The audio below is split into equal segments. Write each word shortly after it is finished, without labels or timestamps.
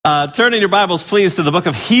Turn in your Bibles, please, to the book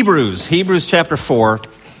of Hebrews chapter 4.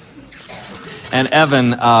 And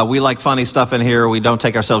Evan, we like funny stuff in here. We don't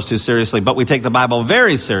take ourselves too seriously, but we take the Bible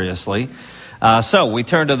very seriously. So we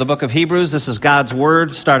turn to the book of Hebrews. This is God's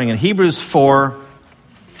Word, starting in Hebrews 4,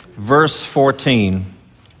 verse 14.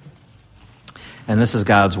 And this is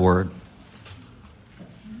God's Word.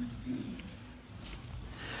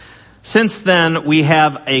 Since then, we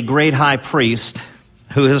have a great high priest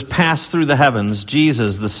who has passed through the heavens,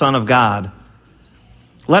 Jesus, the Son of God.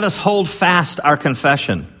 Let us hold fast our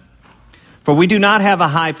confession. For we do not have a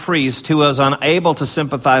high priest who is unable to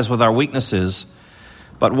sympathize with our weaknesses,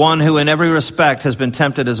 but one who in every respect has been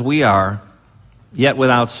tempted as we are, yet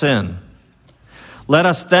without sin. Let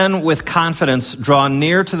us then with confidence draw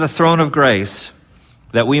near to the throne of grace,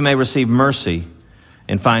 that we may receive mercy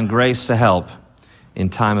and find grace to help in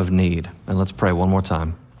time of need. And let's pray one more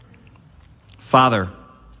time. Father,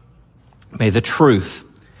 may the truth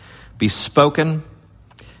be spoken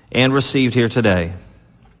and received here today.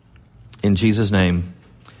 In Jesus' name,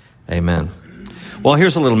 amen. Well,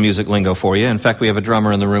 here's a little music lingo for you. In fact, we have a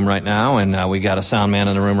drummer in the room right now, and we got a sound man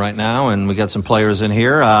in the room right now, and we got some players in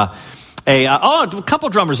here. A couple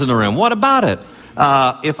drummers in the room. What about it?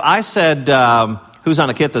 If I said, who's on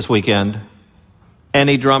the kit this weekend,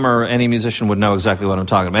 any drummer, any musician would know exactly what I'm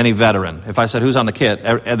talking about. Any veteran. If I said, who's on the kit,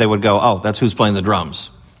 they would go, oh, that's who's playing the drums.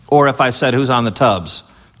 Or if I said, who's on the tubs?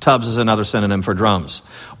 Tubs is another synonym for drums.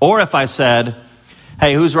 Or if I said,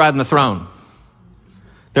 hey, who's riding the throne?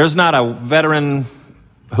 There's not a veteran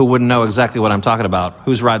who wouldn't know exactly what I'm talking about.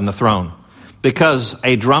 Who's riding the throne? Because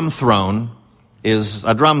a drum throne is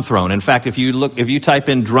a drum throne. In fact, if you type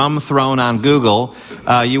in drum throne on Google,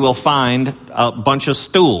 you will find a bunch of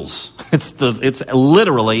stools. It's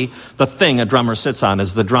literally the thing a drummer sits on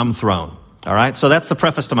is the drum throne. All right, so that's the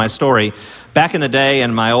preface to my story. Back in the day,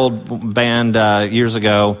 in my old band years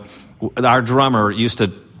ago, our drummer used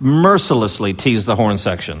to mercilessly tease the horn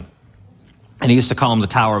section, and he used to call them the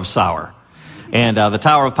Tower of Sour. And the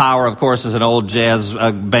Tower of Power, of course, is an old jazz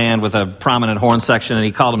band with a prominent horn section, and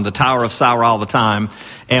he called him the Tower of Sour all the time,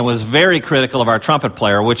 and was very critical of our trumpet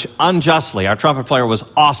player, which unjustly, our trumpet player was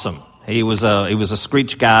awesome. He was a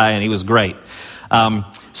screech guy, and he was great.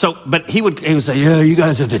 But he would say, yeah, you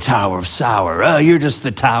guys are the Tower of Sour. Oh, you're just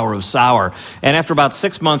the Tower of Sour. And after about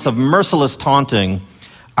 6 months of merciless taunting,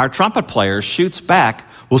 our trumpet player shoots back,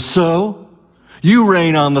 well, so you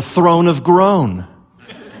reign on the throne of groan.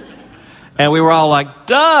 And we were all like,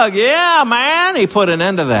 Doug, yeah, man. He put an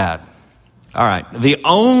end to that. All right. The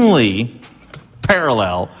only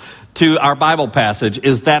parallel to our Bible passage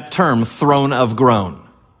is that term, throne of groan.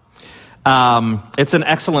 It's an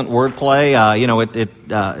excellent wordplay,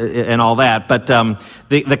 and all that. But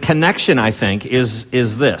the connection, I think,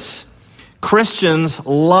 is this. Christians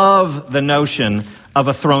love the notion of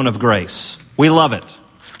a throne of grace. We love it.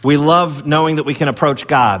 We love knowing that we can approach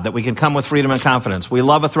God, that we can come with freedom and confidence. We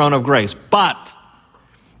love a throne of grace. But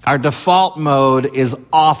our default mode is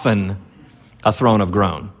often a throne of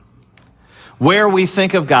groan, where we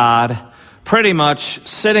think of God pretty much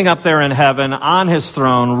sitting up there in heaven on his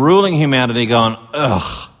throne, ruling humanity, going,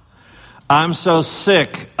 ugh, I'm so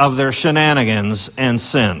sick of their shenanigans and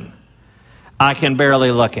sin. I can barely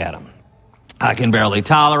look at them. I can barely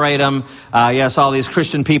tolerate them. Yes, all these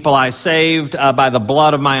Christian people I saved by the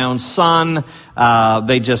blood of my own son,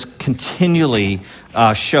 they just continually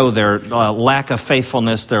show their lack of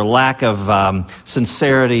faithfulness, their lack of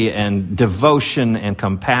sincerity and devotion and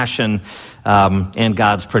compassion, and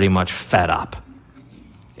God's pretty much fed up.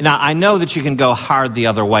 Now, I know that you can go hard the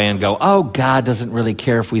other way and go, oh, God doesn't really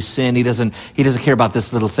care if we sin. He doesn't care about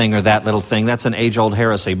this little thing or that little thing. That's an age-old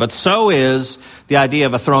heresy. But so is the idea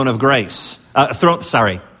of a throne of grace.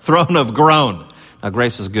 Throne of groan. Now,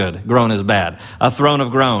 grace is good. Groan is bad. A throne of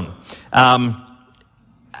groan.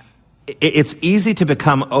 It's easy to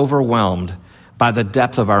become overwhelmed by the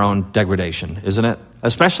depth of our own degradation, isn't it?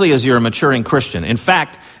 Especially as you're a maturing Christian. In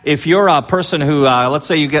fact, if you're a person who, let's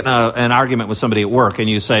say you get in an argument with somebody at work and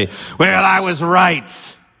you say, well, I was right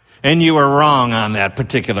and you were wrong on that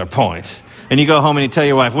particular point. And you go home and you tell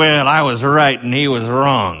your wife, well, I was right and he was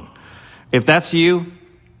wrong. If that's you,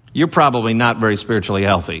 you're probably not very spiritually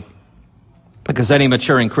healthy. Because any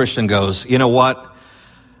maturing Christian goes, you know what?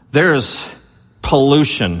 There's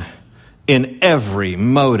pollution in every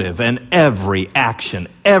motive and every action,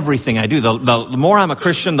 everything I do. The more I'm a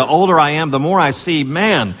Christian, the older I am, the more I see,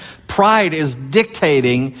 man, pride is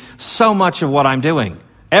dictating so much of what I'm doing.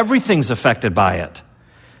 Everything's affected by it.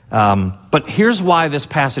 But here's why this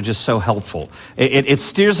passage is so helpful. It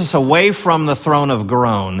steers us away from the throne of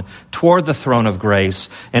groan toward the throne of grace.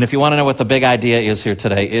 And if you want to know what the big idea is here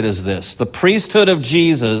today, it is this. The priesthood of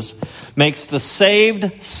Jesus makes the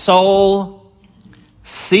saved soul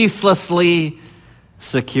ceaselessly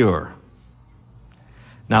secure.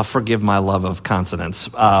 Now, forgive my love of consonants,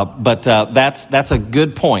 but that's a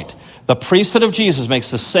good point. The priesthood of Jesus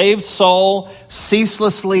makes the saved soul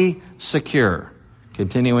ceaselessly secure.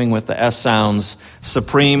 Continuing with the S sounds,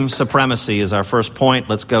 supreme supremacy is our first point.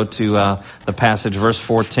 Let's go to the passage, verse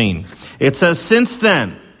 14. It says, "Since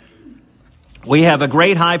then, we have a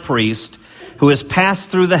great high priest who has passed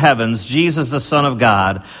through the heavens, Jesus, the Son of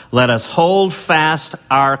God. Let us hold fast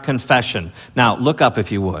our confession." Now, look up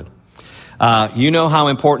if you would. You know how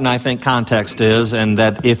important I think context is, and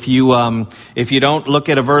that if you don't look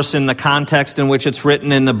at a verse in the context in which it's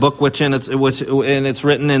written, in the book and it's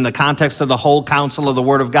written in the context of the whole counsel of the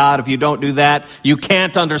Word of God, if you don't do that, you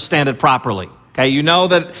can't understand it properly. Okay, you know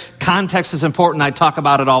that context is important. I talk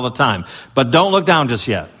about it all the time, but don't look down just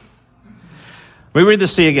yet. Let me read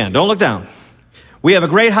this to you again. Don't look down. We have a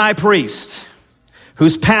great high priest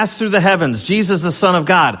who's passed through the heavens, Jesus, the Son of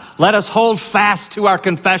God. Let us hold fast to our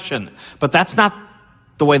confession. But that's not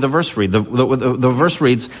the way the verse reads. The verse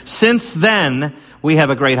reads, "Since then, we have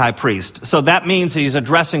a great high priest." So that means he's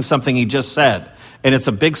addressing something he just said. And it's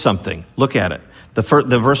a big something. Look at it. The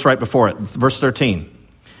verse right before it, verse 13.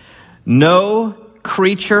 "No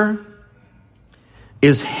creature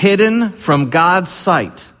is hidden from God's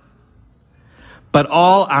sight, but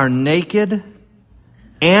all are naked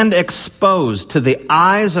and exposed to the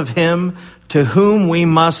eyes of him to whom we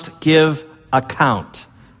must give account."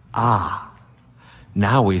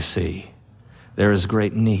 Now we see there is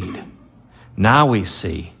great need. Now we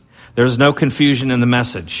see there's no confusion in the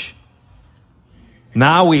message.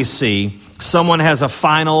 Now we see someone has a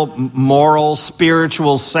final moral,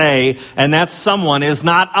 spiritual say, and that someone is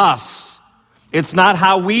not us. It's not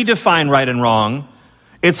how we define right and wrong.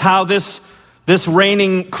 It's how this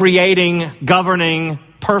reigning, creating, governing,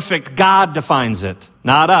 perfect God defines it,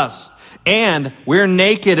 not us. And we're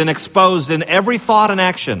naked and exposed in every thought and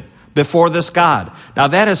action before this God. Now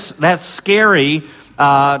that's scary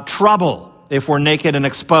trouble if we're naked and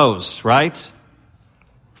exposed, right?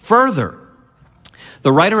 Further,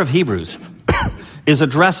 the writer of Hebrews is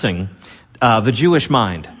addressing the Jewish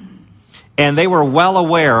mind. And they were well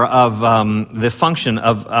aware of the function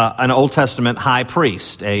of an Old Testament high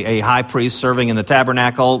priest, a high priest serving in the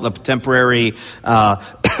tabernacle, the temporary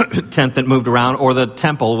tent that moved around, or the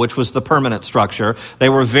temple, which was the permanent structure. They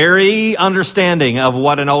were very understanding of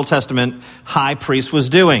what an Old Testament high priest was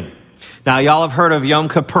doing. Now, y'all have heard of Yom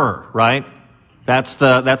Kippur, right? That's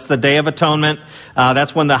the Day of Atonement.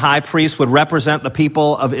 That's when the high priest would represent the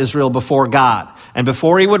people of Israel before God. And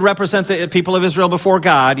before he would represent the people of Israel before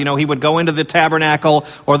God, he would go into the tabernacle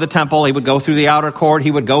or the temple. He would go through the outer court.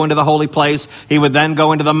 He would go into the holy place. He would then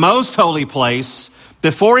go into the most holy place.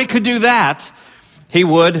 Before he could do that, he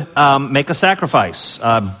would make a sacrifice,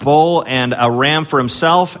 a bull and a ram for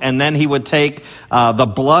himself, and then he would take the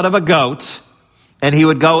blood of a goat, and he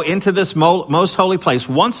would go into this most holy place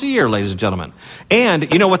once a year, ladies and gentlemen.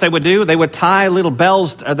 And you know what they would do? They would tie little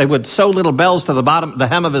bells, they would sew little bells to the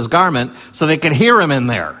hem of his garment so they could hear him in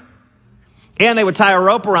there. And they would tie a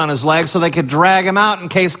rope around his leg so they could drag him out in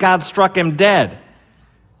case God struck him dead.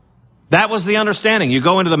 That was the understanding. You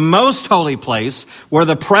go into the most holy place where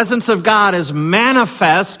the presence of God is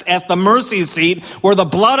manifest at the mercy seat, where the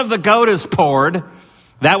blood of the goat is poured.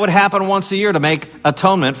 That would happen once a year to make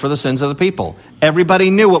atonement for the sins of the people.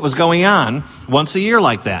 Everybody knew what was going on once a year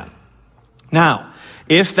like that. Now,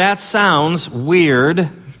 if that sounds weird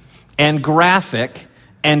and graphic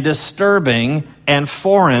and disturbing and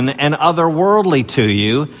foreign and otherworldly to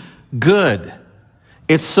you, good.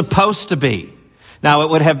 It's supposed to be. Now,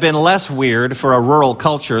 it would have been less weird for a rural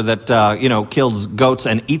culture that, kills goats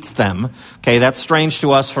and eats them. Okay, that's strange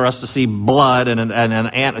to us for us to see blood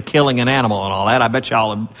and killing an animal and all that. I bet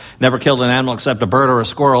y'all have never killed an animal except a bird or a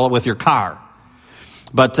squirrel with your car.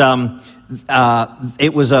 But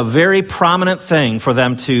it was a very prominent thing for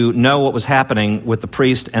them to know what was happening with the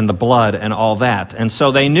priest and the blood and all that. And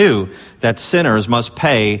so they knew that sinners must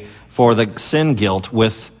pay for the sin guilt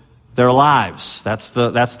with their lives. That's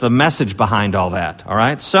the message behind all that. All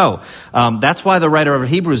right. So that's why the writer of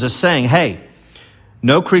Hebrews is saying, "Hey,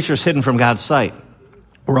 no creature is hidden from God's sight.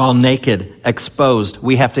 We're all naked, exposed.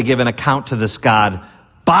 We have to give an account to this God.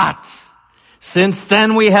 But since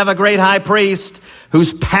then we have a great high priest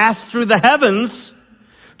who's passed through the heavens,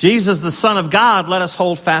 Jesus, the Son of God, let us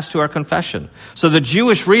hold fast to our confession. So the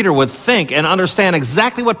Jewish reader would think and understand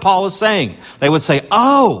exactly what Paul is saying. They would say,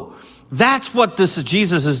 oh, that's what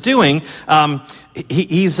Jesus is doing.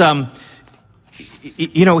 It's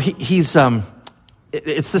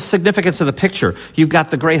the significance of the picture. You've got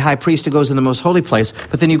the great high priest who goes in the most holy place,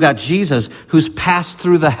 but then you've got Jesus who's passed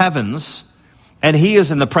through the heavens, and he is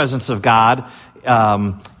in the presence of God,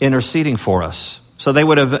 interceding for us. So they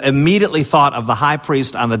would have immediately thought of the high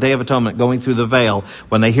priest on the Day of Atonement going through the veil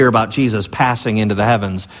when they hear about Jesus passing into the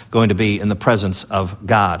heavens, going to be in the presence of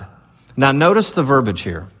God. Now notice the verbiage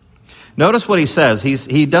here. Notice what he says.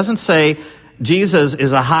 He doesn't say Jesus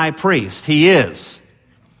is a high priest. He is.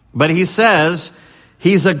 But he says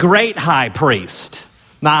he's a great high priest.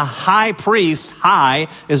 Now, high priest, high,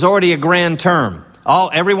 is already a grand term.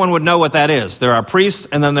 Everyone would know what that is. There are priests,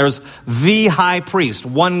 and then there's the high priest,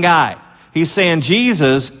 one guy. He's saying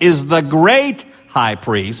Jesus is the great high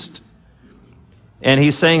priest, and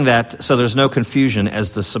he's saying that so there's no confusion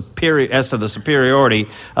as to the superiority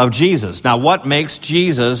of Jesus. Now, what makes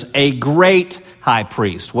Jesus a great high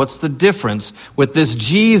priest? What's the difference with this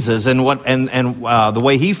Jesus and the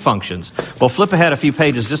way he functions? Well, flip ahead a few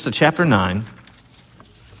pages just to chapter 9,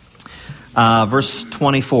 verse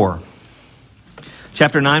 24.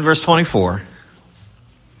 Chapter 9, verse 24.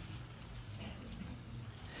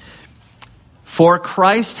 For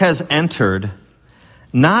Christ has entered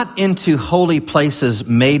not into holy places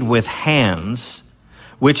made with hands,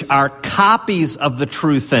 which are copies of the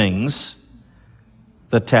true things,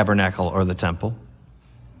 the tabernacle or the temple,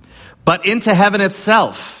 but into heaven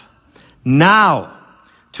itself, now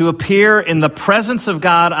to appear in the presence of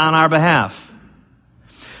God on our behalf.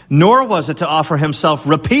 Nor was it to offer himself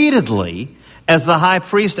repeatedly, as the high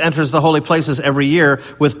priest enters the holy places every year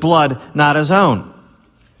with blood not his own.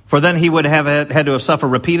 For then he would have had to have suffered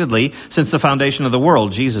repeatedly since the foundation of the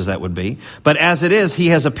world, Jesus that would be. But as it is, he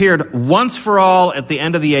has appeared once for all at the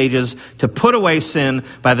end of the ages to put away sin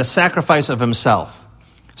by the sacrifice of himself.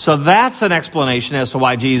 So that's an explanation as to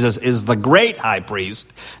why Jesus is the great high priest.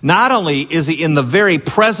 Not only is he in the very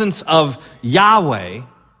presence of Yahweh,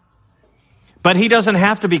 but he doesn't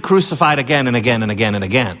have to be crucified again and again and again and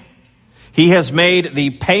again. He has made the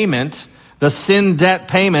payment, the sin debt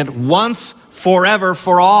payment, once forever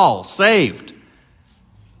for all, saved.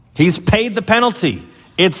 He's paid the penalty.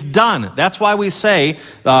 It's done. That's why we say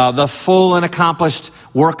the full and accomplished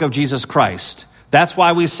work of Jesus Christ. That's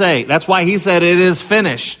why he said it is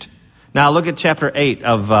finished. Now look at chapter 8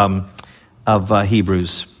 of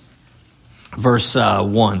Hebrews, verse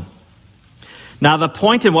 1. Now the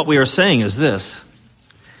point in what we are saying is this.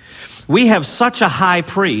 We have such a high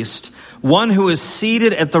priest, one who is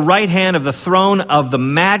seated at the right hand of the throne of the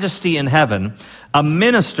majesty in heaven, a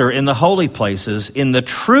minister in the holy places, in the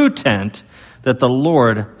true tent that the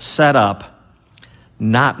Lord set up,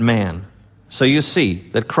 not man. So you see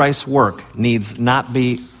that Christ's work need not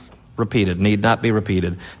be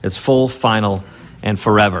repeated. It's full, final, and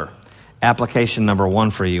forever. Application number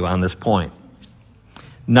 1 for you on this point.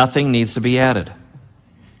 Nothing needs to be added.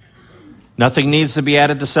 Nothing needs to be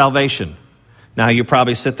added to salvation. Now, you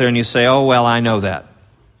probably sit there and you say, oh, well, I know that.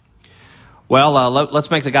 Well, let's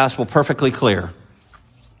make the gospel perfectly clear.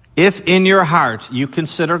 If in your heart you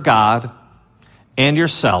consider God and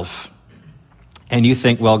yourself, and you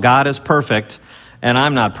think, well, God is perfect, and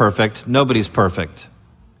I'm not perfect, nobody's perfect.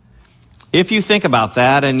 If you think about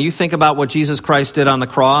that, and you think about what Jesus Christ did on the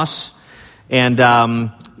cross,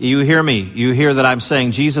 and you hear me, you hear that I'm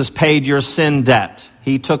saying Jesus paid your sin debt.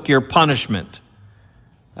 He took your punishment.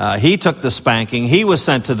 He took the spanking. He was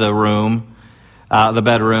sent to the room, the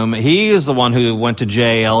bedroom. He is the one who went to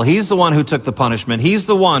jail. He's the one who took the punishment. He's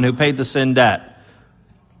the one who paid the sin debt.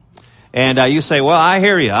 And you say, well, I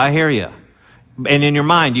hear you. And in your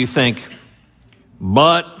mind you think,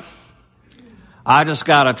 but I just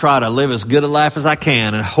got to try to live as good a life as I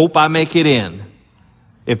can and hope I make it in.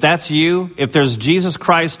 If that's you, if there's Jesus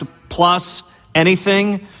Christ plus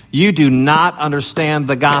anything, you do not understand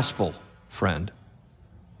the gospel, friend.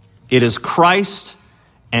 It is Christ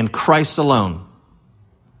and Christ alone.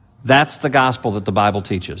 That's the gospel that the Bible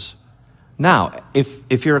teaches. Now,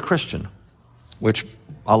 if you're a Christian, which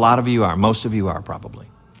a lot of you are, most of you are probably,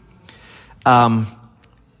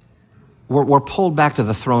 we're pulled back to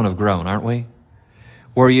the throne of groan, aren't we?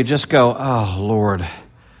 Where you just go, oh, Lord,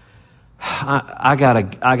 I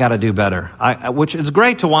gotta do better. Which is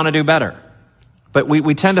great to want to do better. But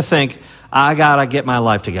we tend to think, I gotta get my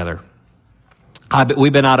life together.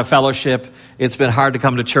 We've been out of fellowship. It's been hard to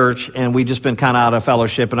come to church, and we've just been kind of out of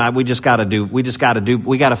fellowship, and we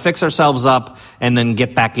got to fix ourselves up and then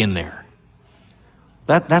get back in there.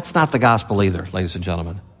 That's not the gospel either, ladies and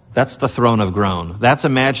gentlemen. That's the throne of groan. That's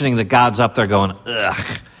imagining that God's up there going,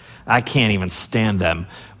 ugh, I can't even stand them.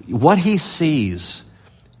 What he sees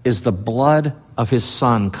is the blood of his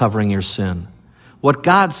Son covering your sin. What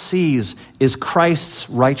God sees is Christ's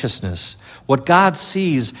righteousness. What God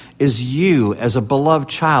sees is you as a beloved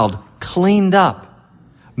child, cleaned up,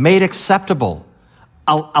 made acceptable,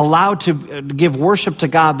 allowed to give worship to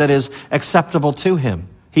God that is acceptable to him.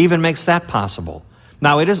 He even makes that possible.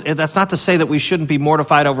 Now, that's not to say that we shouldn't be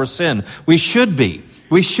mortified over sin. We should be.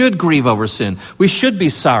 We should grieve over sin. We should be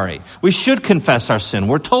sorry. We should confess our sin.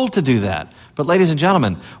 We're told to do that. But ladies and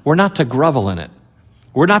gentlemen, we're not to grovel in it.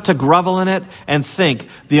 We're not to grovel in it and think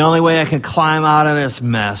the only way I can climb out of this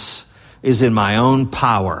mess is in my own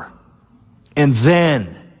power. And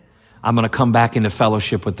then I'm going to come back into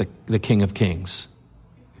fellowship with the King of Kings.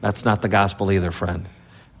 That's not the gospel either, friend.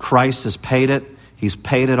 Christ has paid it. He's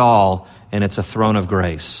paid it all, and it's a throne of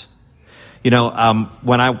grace. You know,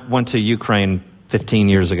 when I went to Ukraine 15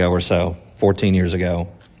 years ago or so, 14 years ago,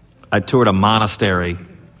 I toured a monastery.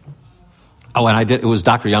 Oh, and it was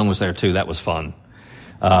Dr. Young was there too. That was fun.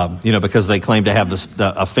 Because they claim to have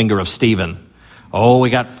a finger of Stephen. Oh, we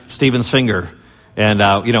got Stephen's finger. And,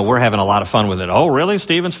 we're having a lot of fun with it. Oh, really?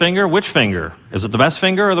 Stephen's finger? Which finger? Is it the best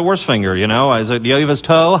finger or the worst finger? Is it Yova's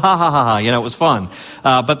toe? Ha, ha, ha, ha. It was fun.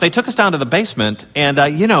 But they took us down to the basement. And,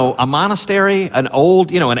 a monastery, an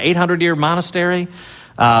old, an 800-year monastery,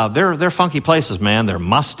 they're funky places, man. They're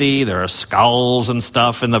musty. There are skulls and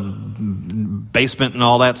stuff in the basement and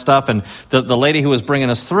all that stuff. And the lady who was bringing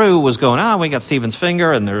us through was going, we got Stephen's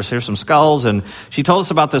finger, and here's some skulls. And she told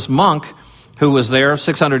us about this monk who was there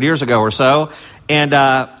 600 years ago or so. And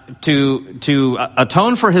to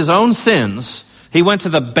atone for his own sins, he went to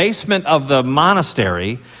the basement of the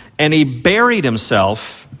monastery, and he buried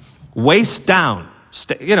himself waist down,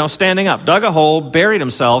 standing up, dug a hole, buried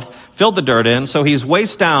himself, filled the dirt in, so he's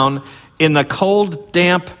waist down in the cold,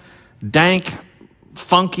 damp, dank,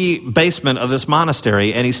 funky basement of this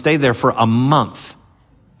monastery, and he stayed there for a month.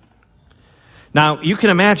 Now, you can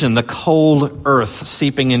imagine the cold earth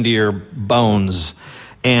seeping into your bones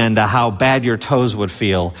and how bad your toes would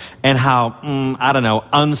feel and how,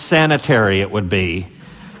 unsanitary it would be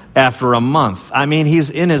after a month. I mean, he's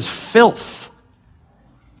in his filth.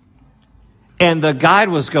 And the guide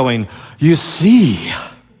was going, you see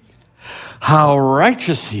how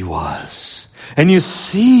righteous he was. And you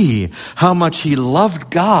see how much he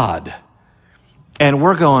loved God. And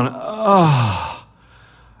we're going,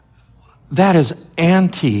 that is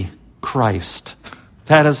anti-Christ.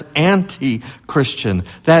 That is anti-Christian.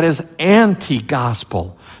 That is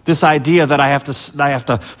anti-gospel. This idea that I have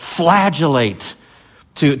to flagellate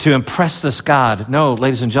to impress this God. No,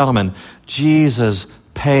 ladies and gentlemen, Jesus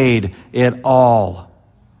paid it all.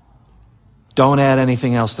 Don't add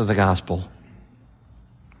anything else to the gospel.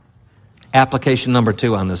 Application number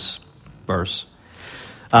 2 on this verse.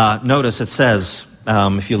 Notice it says,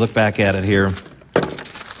 if you look back at it here,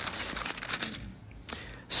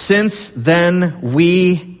 since then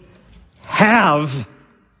we have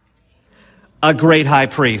a great high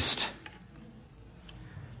priest.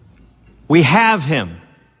 We have him.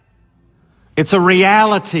 It's a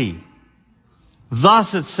reality.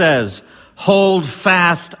 Thus it says, hold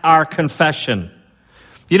fast our confession.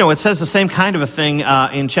 It says the same kind of a thing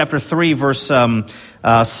in chapter 3, verse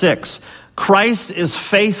 6. Christ is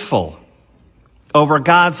faithful over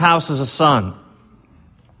God's house as a son.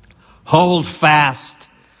 Hold fast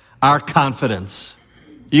our confidence.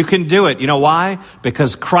 You can do it. You know why?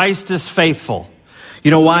 Because Christ is faithful.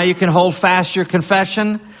 You know why you can hold fast your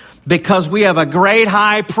confession? Because we have a great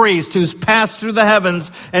high priest who's passed through the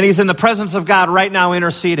heavens and he's in the presence of God right now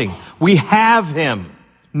interceding. We have him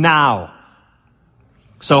now.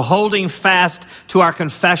 So holding fast to our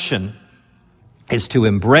confession is to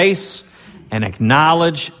embrace and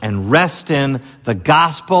acknowledge and rest in the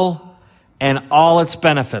gospel and all its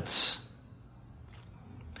benefits.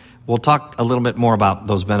 We'll talk a little bit more about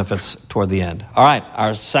those benefits toward the end. All right,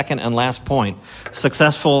 our second and last point,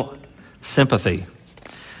 successful sympathy.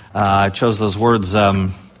 I chose those words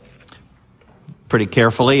pretty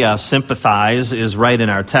carefully. Sympathize is right in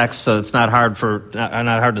our text, so it's not hard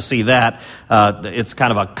to see that. It's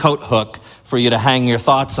kind of a coat hook for you to hang your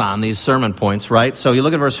thoughts on, these sermon points, right? So you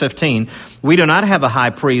look at verse 15. We do not have a high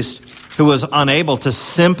priest who was unable to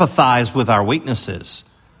sympathize with our weaknesses.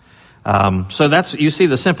 So you see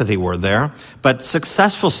the sympathy word there. But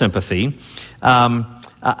successful sympathy,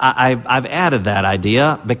 I've added that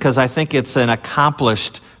idea because I think it's an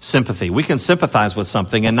accomplished sympathy. We can sympathize with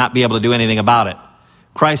something and not be able to do anything about it.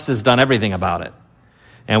 Christ has done everything about it.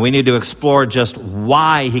 And we need to explore just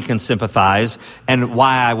why he can sympathize and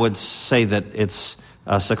why I would say that it's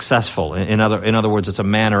successful. In other words, it's a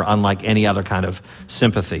manner unlike any other kind of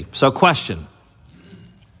sympathy. So question,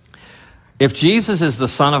 if Jesus is the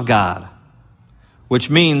Son of God, which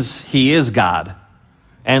means he is God,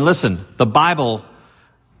 and listen, the Bible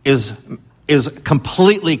is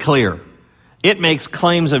completely clear. It makes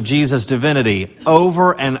claims of Jesus' divinity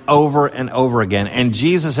over and over and over again. And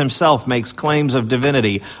Jesus himself makes claims of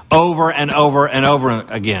divinity over and over and over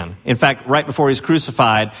again. In fact, right before he's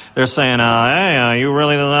crucified, they're saying, hey, are you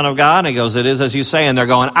really the Son of God? And he goes, it is as you say. And they're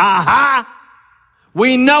going, aha!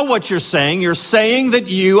 We know what you're saying. You're saying that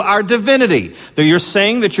you are divinity. That you're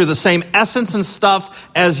saying that you're the same essence and stuff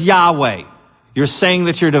as Yahweh. You're saying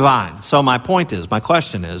that you're divine. So my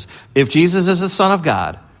question is, if Jesus is the Son of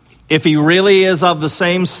God, if he really is of the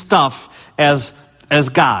same stuff as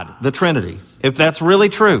God, the Trinity, if that's really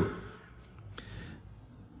true,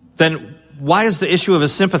 then why is the issue of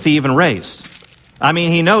his sympathy even raised? I mean,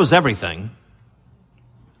 he knows everything.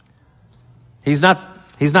 He's not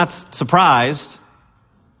surprised.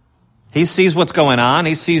 He sees what's going on.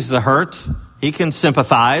 He sees the hurt. He can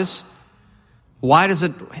sympathize. Why does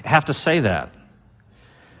it have to say that?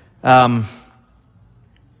 And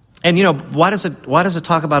why does it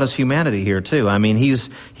talk about his humanity here too? I mean, he's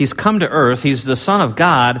come to earth, he's the Son of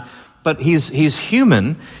God, but he's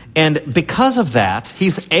human, and because of that,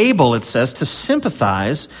 he's able, it says, to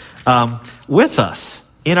sympathize with us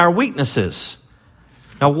in our weaknesses.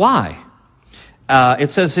 Now, why?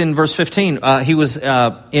 It says in verse 15, he was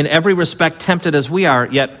in every respect tempted as we are,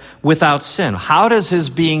 yet without sin. How does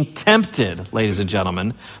his being tempted, ladies and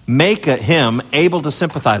gentlemen, make him able to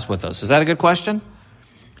sympathize with us? Is that a good question?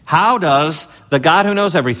 How does the God who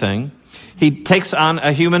knows everything, he takes on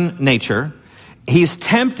a human nature, he's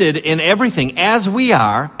tempted in everything as we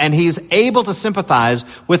are, and he's able to sympathize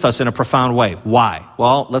with us in a profound way? Why?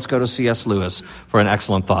 Well, let's go to C.S. Lewis for an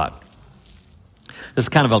excellent thought. This is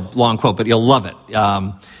kind of a long quote, but you'll love it.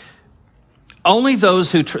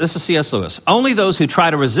 This is C.S. Lewis, only those who try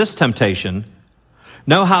to resist temptation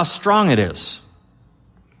know how strong it is.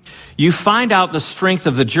 You find out the strength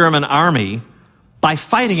of the German army by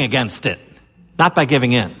fighting against it, not by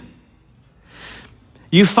giving in.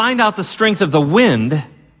 You find out the strength of the wind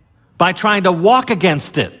by trying to walk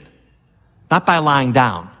against it, not by lying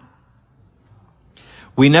down.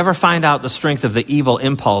 We never find out the strength of the evil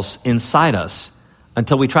impulse inside us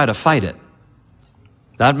until we try to fight it.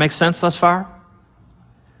 That makes sense thus far?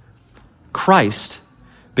 Christ,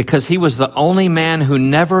 because he was the only man who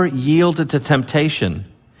never yielded to temptation,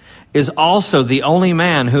 is also the only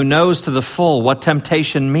man who knows to the full what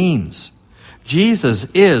temptation means. Jesus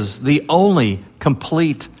is the only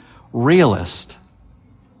complete realist.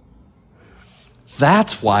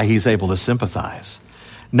 That's why he's able to sympathize.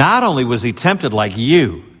 Not only was he tempted like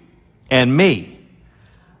you and me,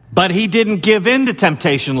 but he didn't give in to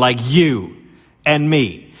temptation like you and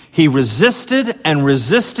me. He resisted and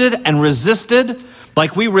resisted and resisted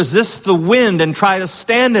like we resist the wind and try to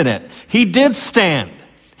stand in it. He did stand.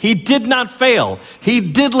 He did not fail. He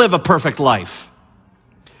did live a perfect life.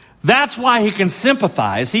 That's why he can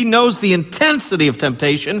sympathize. He knows the intensity of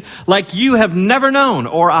temptation like you have never known,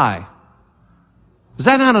 or I. Is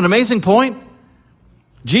that not an amazing point?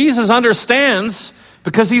 Jesus understands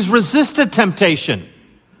because he's resisted temptation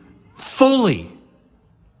fully.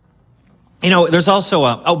 There's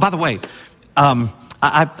also by the way,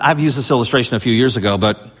 I've used this illustration a few years ago,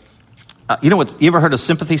 but you ever heard of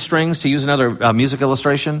sympathy strings, to use another music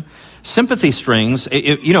illustration? Sympathy strings,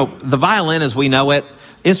 the violin as we know it,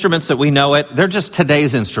 instruments that we know it, they're just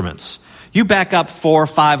today's instruments. You back up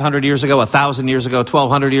 400, 500 years ago, 1,000 years ago,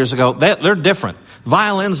 1,200 years ago, they're different.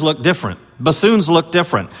 Violins look different. Bassoons look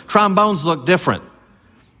different. Trombones look different.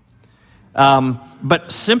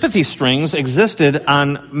 But sympathy strings existed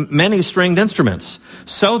on many stringed instruments,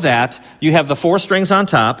 so that you have the 4 strings on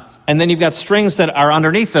top, and then you've got strings that are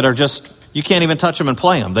underneath that are just, you can't even touch them and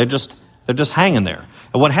play them. They're just hanging there.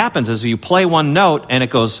 And what happens is you play one note and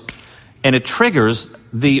it triggers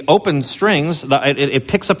the open strings, it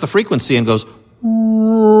picks up the frequency and goes,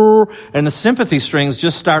 and the sympathy strings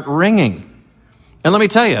just start ringing. And let me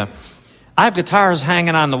tell you, I have guitars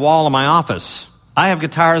hanging on the wall of my office. I have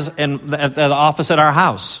guitars at the office at our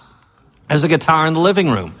house. There's a guitar in the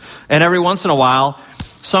living room. And every once in a while,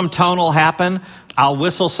 some tone will happen. I'll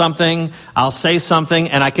whistle something, I'll say something,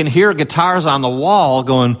 and I can hear guitars on the wall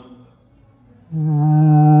going,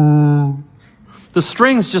 the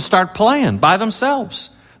strings just start playing by themselves.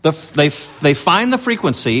 They find the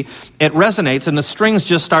frequency, it resonates, and the strings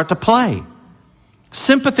just start to play.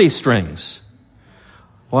 Sympathy strings.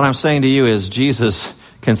 What I'm saying to you is Jesus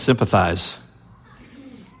can sympathize.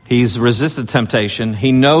 He's resisted temptation.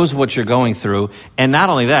 He knows what you're going through. And not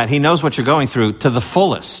only that, he knows what you're going through to the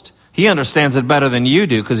fullest. He understands it better than you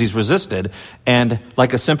do because he's resisted. And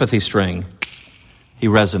like a sympathy string, he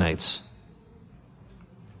resonates.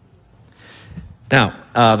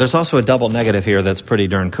 Now, there's also a double negative here that's pretty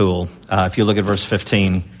darn cool. If you look at verse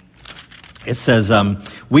 15, it says,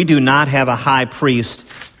 we do not have a high priest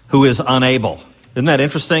who is unable. Isn't that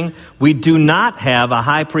interesting? We do not have a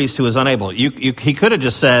high priest who is unable. He could have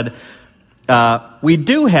just said, we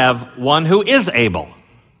do have one who is able.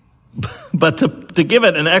 But to give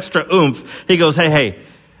it an extra oomph, he goes, hey,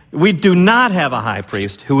 we do not have a high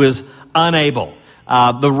priest who is unable.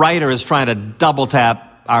 The writer is trying to double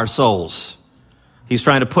tap our souls. He's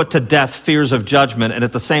trying to put to death fears of judgment and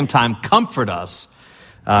at the same time comfort us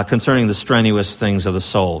concerning the strenuous things of the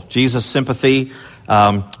soul. Jesus' sympathy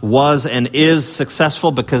was and is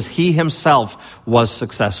successful because he himself was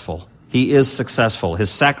successful. He is successful. His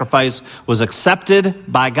sacrifice was accepted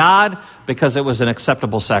by God because it was an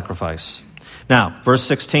acceptable sacrifice. Now, verse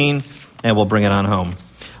 16, and we'll bring it on home.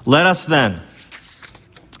 Let us then,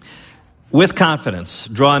 with confidence,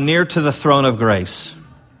 draw near to the throne of grace,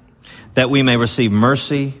 that we may receive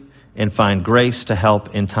mercy and find grace to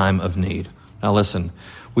help in time of need. Now listen,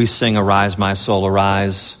 we sing Arise, My Soul,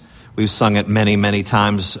 Arise. We've sung it many, many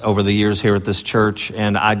times over the years here at this church,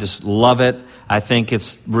 and I just love it. I think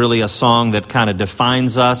it's really a song that kind of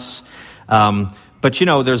defines us. But you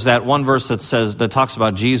know, there's that one verse that talks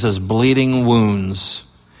about Jesus' bleeding wounds.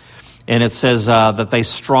 And it says that they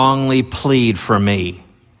strongly plead for me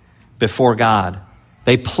before God.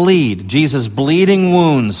 They plead. Jesus' bleeding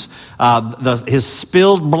wounds, his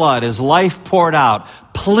spilled blood, his life poured out,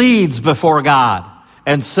 pleads before God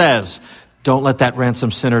and says, don't let that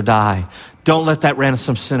ransom sinner die. Don't let that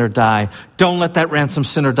ransom sinner die. Don't let that ransom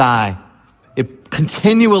sinner die. It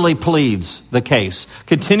continually pleads the case,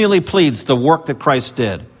 continually pleads the work that Christ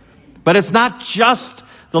did. But it's not just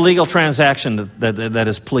the legal transaction that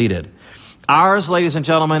is pleaded. Ours, ladies and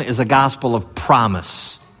gentlemen, is a gospel of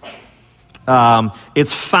promise.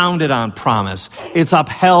 It's founded on promise. It's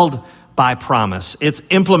upheld by promise. It's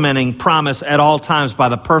implementing promise at all times by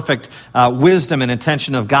the perfect wisdom and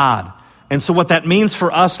intention of God. And so what that means for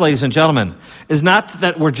us, ladies and gentlemen, is not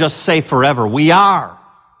that we're just safe forever. We are.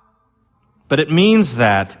 But it means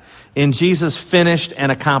that in Jesus' finished and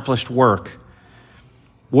accomplished work,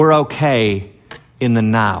 we're okay in the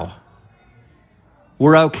now.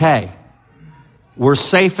 We're okay. We're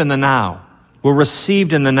safe in the now. We're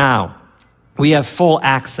received in the now. We have full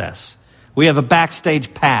access. We have a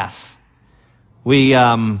backstage pass. We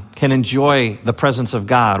can enjoy the presence of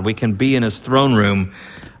God. We can be in his throne room,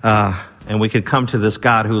 and we can come to this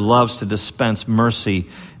God who loves to dispense mercy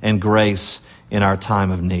and grace in our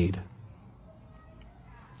time of need.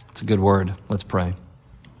 It's a good word. Let's pray.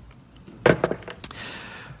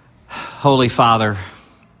 Holy Father,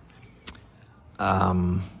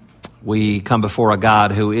 we come before a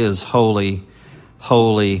God who is holy,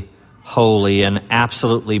 holy, holy, and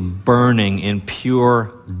absolutely burning in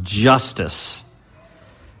pure justice.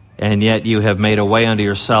 And yet you have made a way unto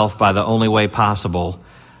yourself by the only way possible,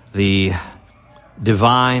 the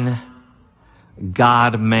divine,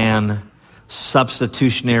 God-man,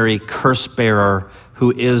 substitutionary curse-bearer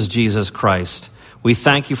who is Jesus Christ. We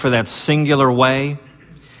thank you for that singular way,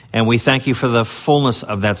 and we thank you for the fullness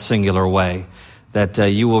of that singular way, that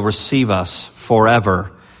you will receive us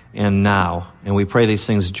forever and now. And we pray these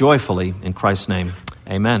things joyfully in Christ's name.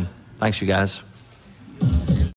 Amen. Thanks, you guys.